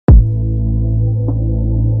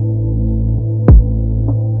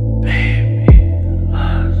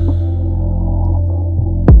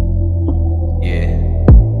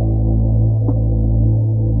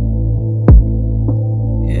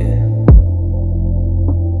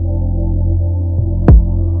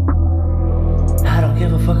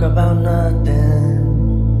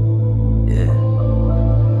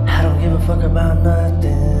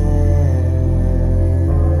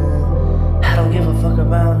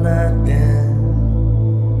nothing.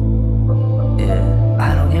 Yeah,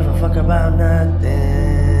 I don't give a fuck about nothing.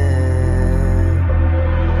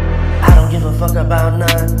 I don't give a fuck about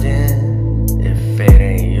nothing if it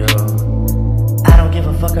ain't you. I don't give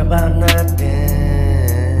a fuck about nothing.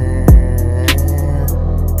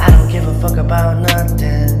 I don't give a fuck about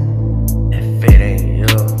nothing if it ain't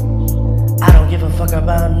you. I don't give a fuck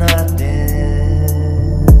about nothing.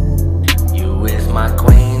 You is my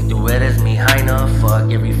queen, do it as me Heiner.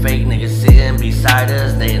 Fuck every fake nigga sitting beside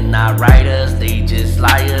us. They not writers, they just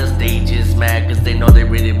liars. They just mad cause they know they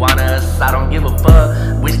really want us. I don't give a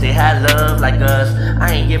fuck, wish they had love like us.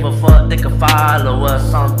 I ain't give a fuck, they can follow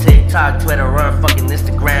us on TikTok, Twitter, or fucking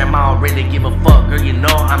Instagram. I don't really give a fuck, girl, you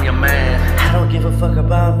know I'm your man. I don't give a fuck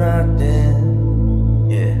about nothing.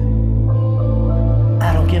 Yeah,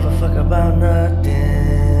 I don't give a fuck about nothing.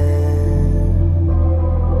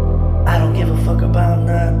 I don't give a fuck about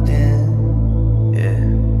nothing. Yeah,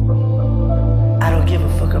 I don't give a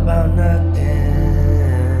fuck about nothing.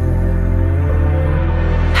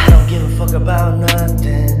 I don't give a fuck about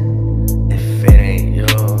nothing if it ain't you.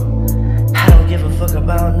 I don't give a fuck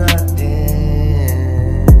about nothing.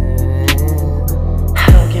 I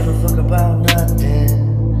don't give a fuck about nothing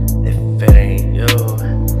if it ain't you.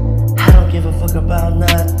 I don't give a fuck about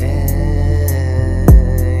nothing.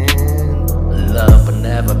 Love will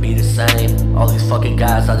never be the same. All these fucking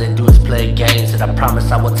guys, all they do is play games. And I promise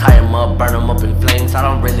I will tie them up, burn them up in flames. I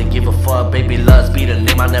don't really give a fuck, babilust be the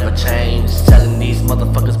name I never change. Telling these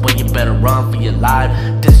motherfuckers, boy, you better run for your life.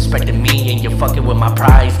 Disrespecting me and you're fucking with my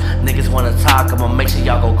prize. Niggas wanna talk, I'ma make sure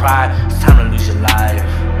y'all gon' cry. It's time to lose your life.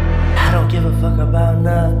 I don't give a fuck about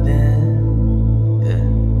nothing. Yeah,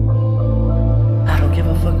 I don't give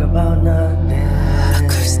a fuck about nothing.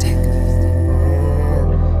 Acoustic.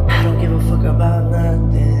 I don't give a fuck about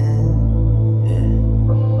nothing. Yeah,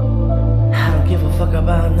 I don't give a fuck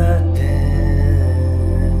about nothing.